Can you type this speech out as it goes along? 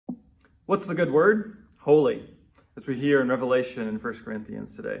What's the good word? Holy, as we hear in Revelation and 1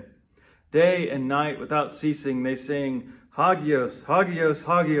 Corinthians today. Day and night without ceasing they sing, Hagios, hagios,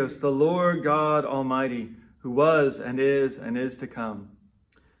 hagios, the Lord God Almighty, who was and is to come.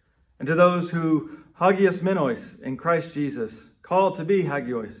 And to those who hagios menois in Christ Jesus, called to be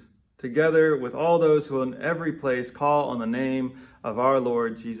hagios, together with all those who in every place call on the name of our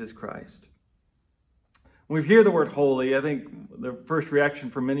Lord Jesus Christ. When we hear the word holy, I think the first reaction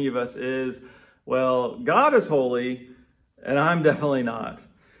for many of us is, well, God is holy, and I'm definitely not.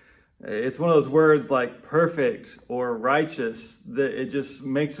 It's one of those words like perfect or righteous that it just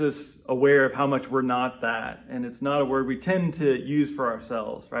makes us aware of how much we're not that. And it's not a word we tend to use for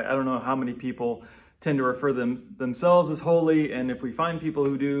ourselves, right? I don't know how many people tend to refer themselves as holy, and if we find people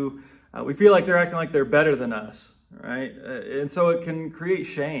who do, we feel like they're acting like they're better than us, right? And so it can create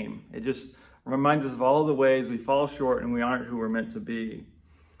shame. It just reminds us of all the ways we fall short and we aren't who we're meant to be.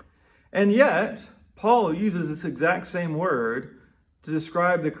 And yet, Paul uses this exact same word to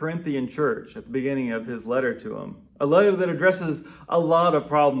describe the Corinthian church at the beginning of his letter to them. A letter that addresses a lot of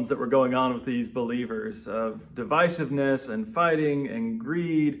problems that were going on with these believers, of divisiveness and fighting and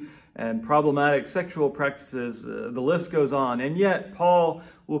greed and problematic sexual practices. The list goes on. And yet, Paul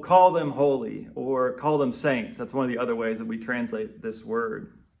will call them holy or call them saints. That's one of the other ways that we translate this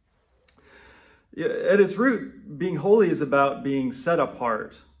word. At its root, being holy is about being set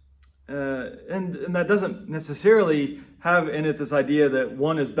apart. And that doesn't necessarily have in it this idea that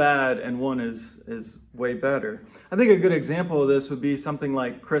one is bad and one is way better. I think a good example of this would be something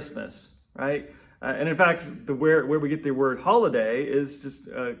like Christmas, right? And in fact, where we get the word holiday is just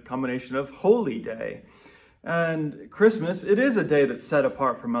a combination of holy day. And Christmas, it is a day that's set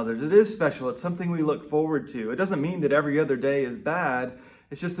apart from others. It is special. It's something we look forward to. It doesn't mean that every other day is bad.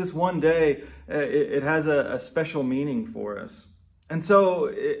 It's just this one day, it has a special meaning for us. And so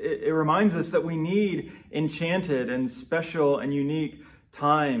it reminds us that we need enchanted and special and unique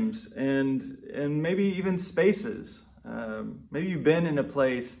times and maybe even spaces. Maybe you've been in a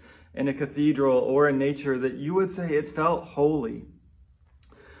place, in a cathedral or in nature that you would say it felt holy.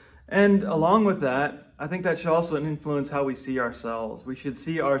 And along with that, I think that should also influence how we see ourselves. We should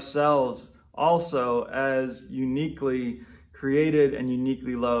see ourselves also as uniquely created and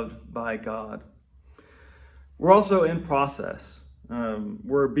uniquely loved by God. We're also in process.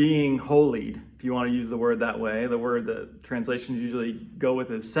 We're being holied, if you want to use the word that way. The word that translations usually go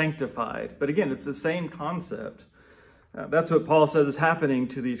with is sanctified. But again, it's the same concept. That's what Paul says is happening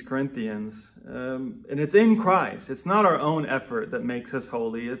to these Corinthians. And it's in Christ. It's not our own effort that makes us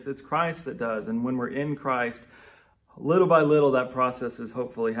holy. It's Christ that does. And when we're in Christ, little by little, that process is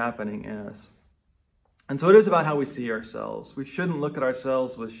hopefully happening in us. And so it is about how we see ourselves. We shouldn't look at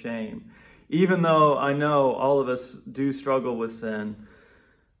ourselves with shame. Even though I know all of us do struggle with sin,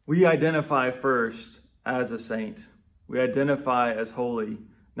 we identify first as a saint. We identify as holy,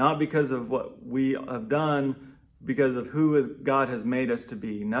 not because of what we have done, because of who God has made us to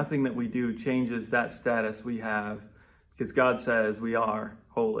be. Nothing that we do changes that status we have, because God says we are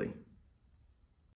holy.